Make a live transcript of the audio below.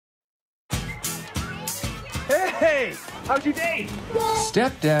Hey, how's your day?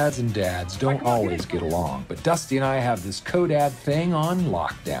 Stepdads and dads don't always get along, but Dusty and I have this co-dad thing on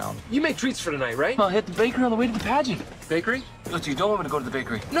lockdown. You make treats for tonight, right? I'll hit the bakery on the way to the pageant. Bakery? Look, you don't want me to go to the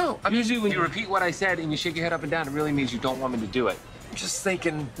bakery. No, I'm Usually when you repeat what I said and you shake your head up and down, it really means you don't want me to do it. just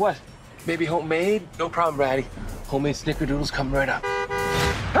thinking, What? maybe homemade? No problem, Braddy. Homemade snickerdoodles come right up.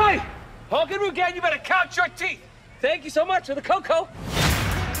 Hey! Hogan again, you better count your teeth. Thank you so much for the cocoa.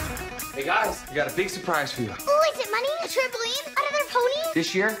 Hey guys, we got a big surprise for you. Oh, is it money? A trampoline? Another pony?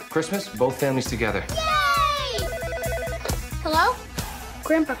 This year, Christmas, both families together. Yay! Hello?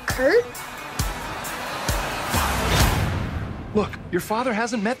 Grandpa Kurt? Look, your father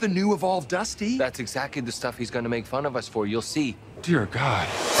hasn't met the new evolved Dusty. That's exactly the stuff he's gonna make fun of us for. You'll see. Dear God.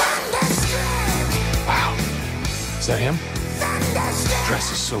 Wow. Is that him? Dress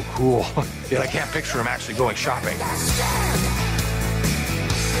is so cool. Yet I can't picture him actually going shopping.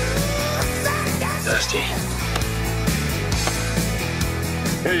 Dusty.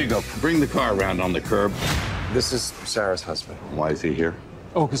 Here you go. Bring the car around on the curb. This is Sarah's husband. Why is he here?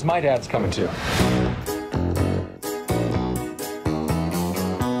 Oh, because my dad's coming too.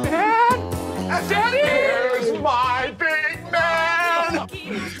 Daddy! Here's my big man!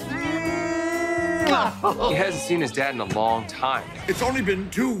 He hasn't seen his dad in a long time. It's only been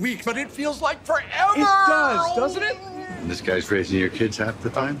 2 weeks, but it feels like forever! It does, doesn't it? And this guy's raising your kids half the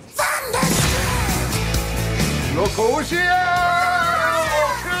time? Look who's here!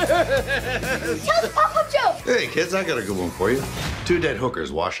 Tell the pop-up joke! Hey, kids, I got a good one for you. 2 dead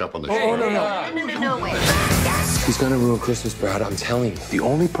hookers wash up on the shore. Oh, no. No way. He's gonna ruin Christmas, Brad, I'm telling you. The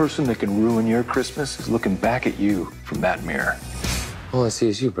only person that can ruin your Christmas is looking back at you from that mirror. All I see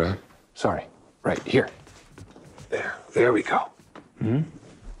is you, Brad. Sorry. Right, here. There we go.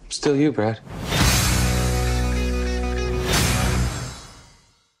 Still you, Brad.